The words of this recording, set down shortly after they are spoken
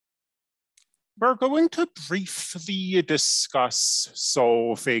We're going to briefly discuss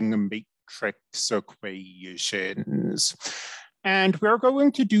solving matrix equations. And we're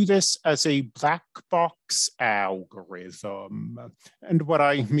going to do this as a black box algorithm. And what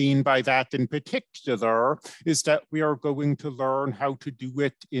I mean by that in particular is that we are going to learn how to do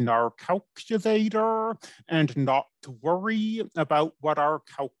it in our calculator and not to worry about what our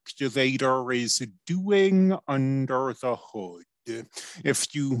calculator is doing under the hood.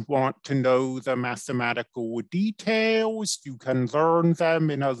 If you want to know the mathematical details, you can learn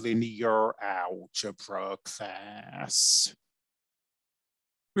them in a linear algebra class.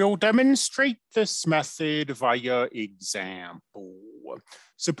 We'll demonstrate this method via example.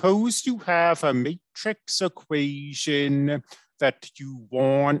 Suppose you have a matrix equation that you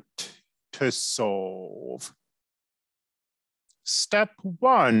want to solve. Step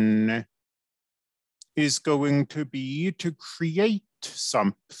one is going to be to create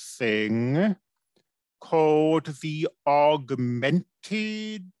something called the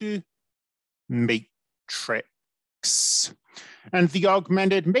augmented matrix. And the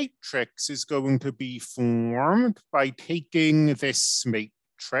augmented matrix is going to be formed by taking this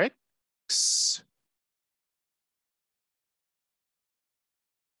matrix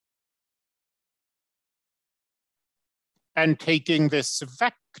and taking this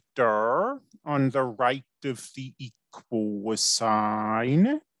vector on the right of the equal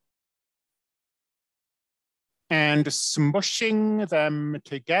sign and smushing them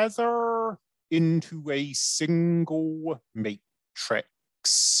together into a single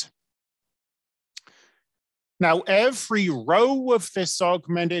matrix. Now, every row of this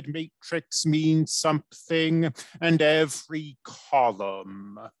augmented matrix means something, and every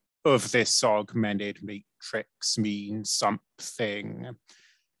column of this augmented matrix means something.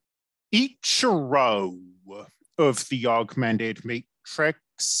 Each row of the augmented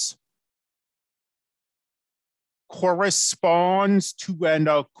matrix corresponds to an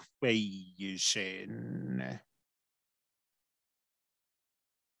equation.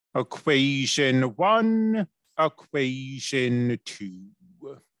 Equation 1, equation 2.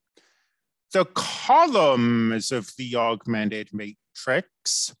 The columns of the augmented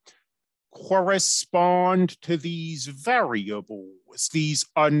matrix correspond to these variables, these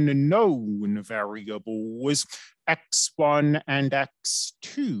unknown variables, x1 and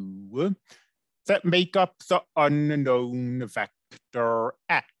x2, that make up the unknown vector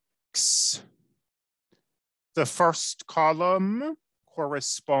x. The first column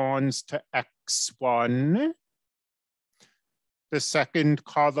corresponds to x1. The second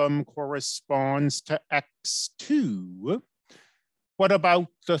column corresponds to x2. What about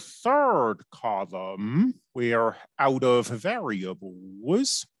the third column? We're out of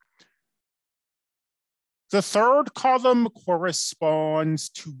variables. The third column corresponds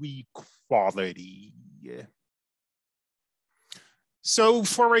to equality. So,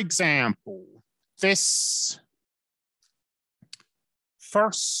 for example, this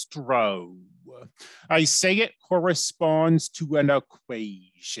first row, I say it corresponds to an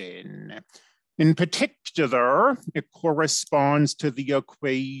equation. In particular, it corresponds to the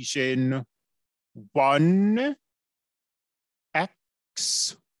equation 1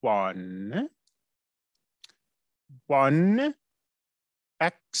 x1 1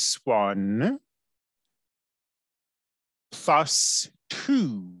 x1 plus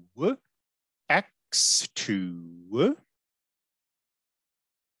 2 x2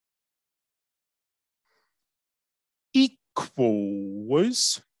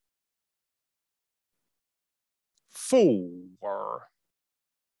 equals 4.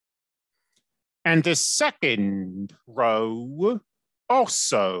 And the second row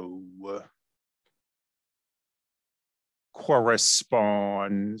also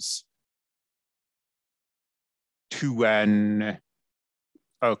corresponds to an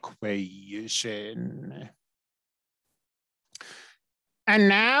equation. And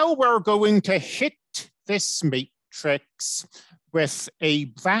now we're going to hit this matrix with a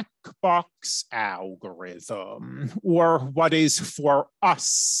black box algorithm, or what is for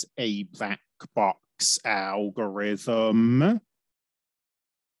us a black box algorithm.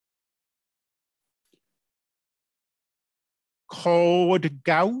 Called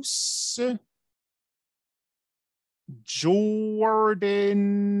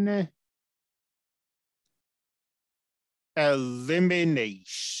Gauss-Jordan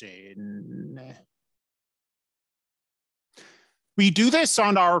elimination. We do this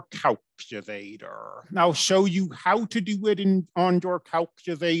on our calculator. I'll show you how to do it on your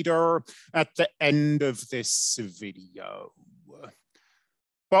calculator at the end of this video.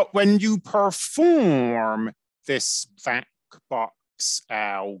 But when you perform this black box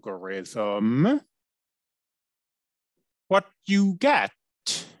algorithm, what you get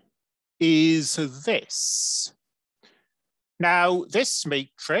is this. Now, this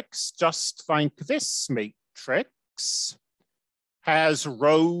matrix, just like this matrix, has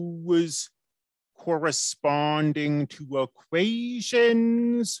rows corresponding to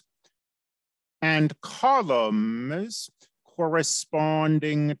equations and columns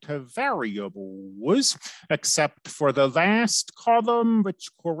corresponding to variables, except for the last column, which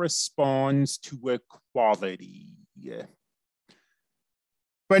corresponds to equality.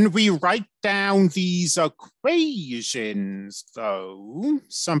 When we write down these equations, though,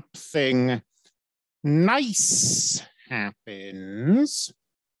 something nice happens.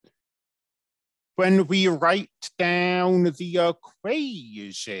 When we write down the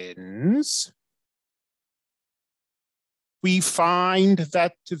equations, we find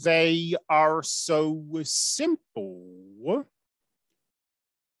that they are so simple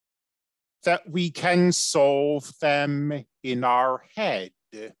that we can solve them in our head.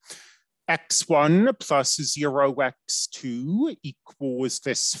 x1 plus 0x2 equals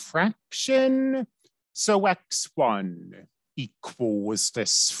this fraction, so x1 equals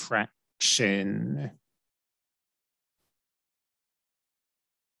this fraction.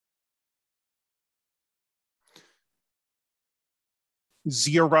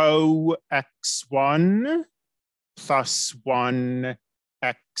 Zero x1 plus 1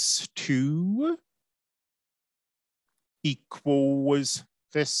 x2 equals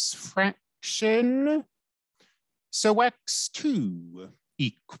this fraction. So x2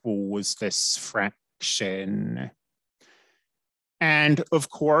 equals this fraction. And of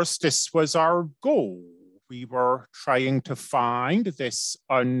course, this was our goal. We were trying to find this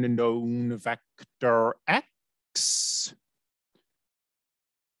unknown vector x.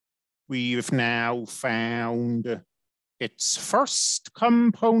 We've now found its first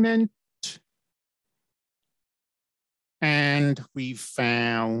component, and we've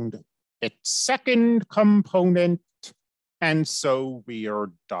found its second component, and so we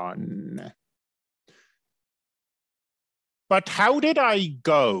are done. But how did I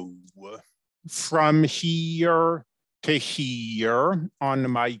go from here to here on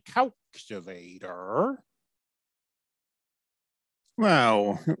my calculator?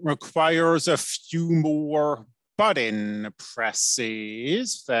 Well, it requires a few more button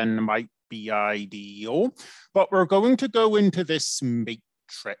presses than might be ideal, but we're going to go into this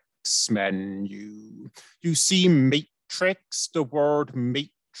matrix menu. You see matrix, the word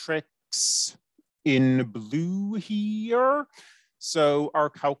matrix in blue here. So our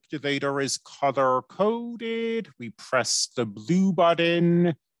calculator is color coded. We press the blue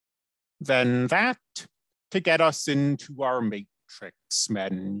button, then that to get us into our matrix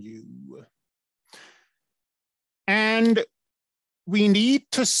menu. And we need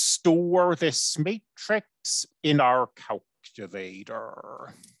to store this matrix in our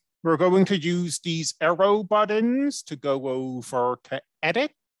calculator. We're going to use these arrow buttons to go over to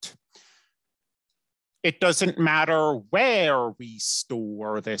edit. It doesn't matter where we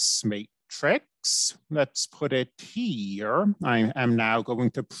store this matrix. Let's put it here. I am now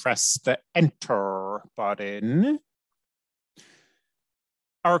going to press the enter button.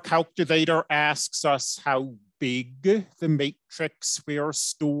 Our calculator asks us how big the matrix we are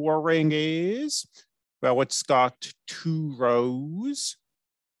storing is. Well, it's got 2 rows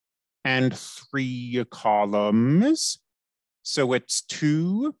and 3 columns. So it's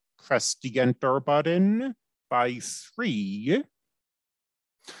 2, press the enter button, by 3.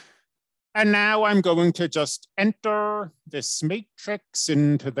 And now I'm going to just enter this matrix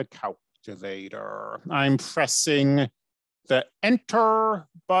into the calculator. I'm pressing the enter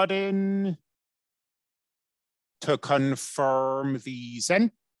button to confirm these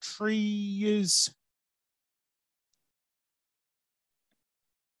entries.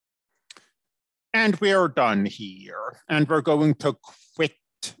 And we're done here. And we're going to quit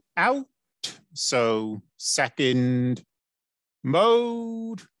out. So second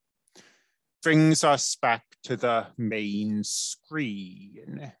mode brings us back to the main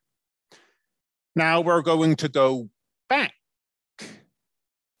screen. Now we're going to go back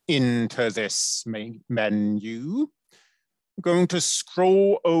into this menu. We're going to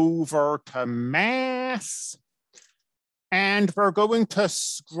scroll over to math, and we're going to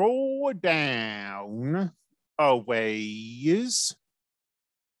scroll down a ways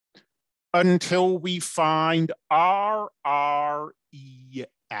until we find RREF.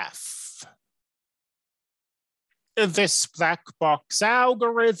 This black box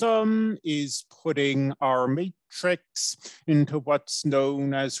algorithm is putting our matrix into what's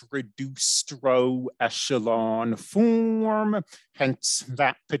known as reduced row echelon form, hence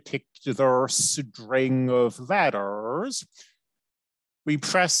that particular string of letters. We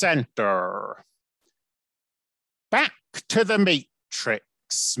press enter. Back to the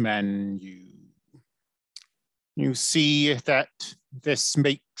matrix menu. You see that this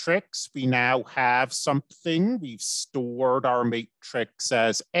matrix, we now have something. We've stored our matrix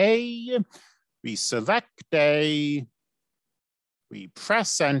as A. We select A. We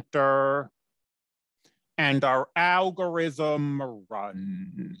press enter. And our algorithm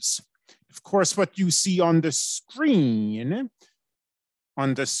runs. Of course, what you see on the screen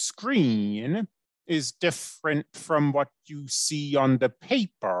is different from what you see on the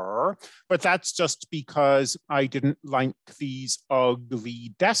paper, but that's just because I didn't like these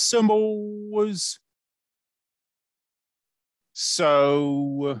ugly decimals.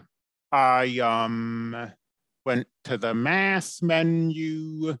 So I went to the math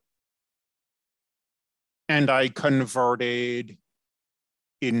menu and I converted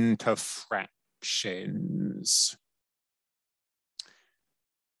into fractions.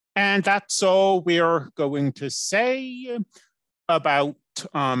 And that's all we're going to say about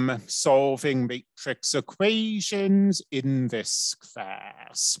solving matrix equations in this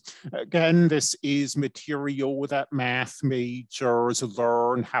class. Again, this is material that math majors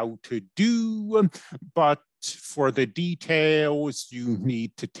learn how to do, but for the details, you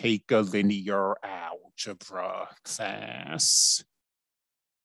need to take a linear algebra class.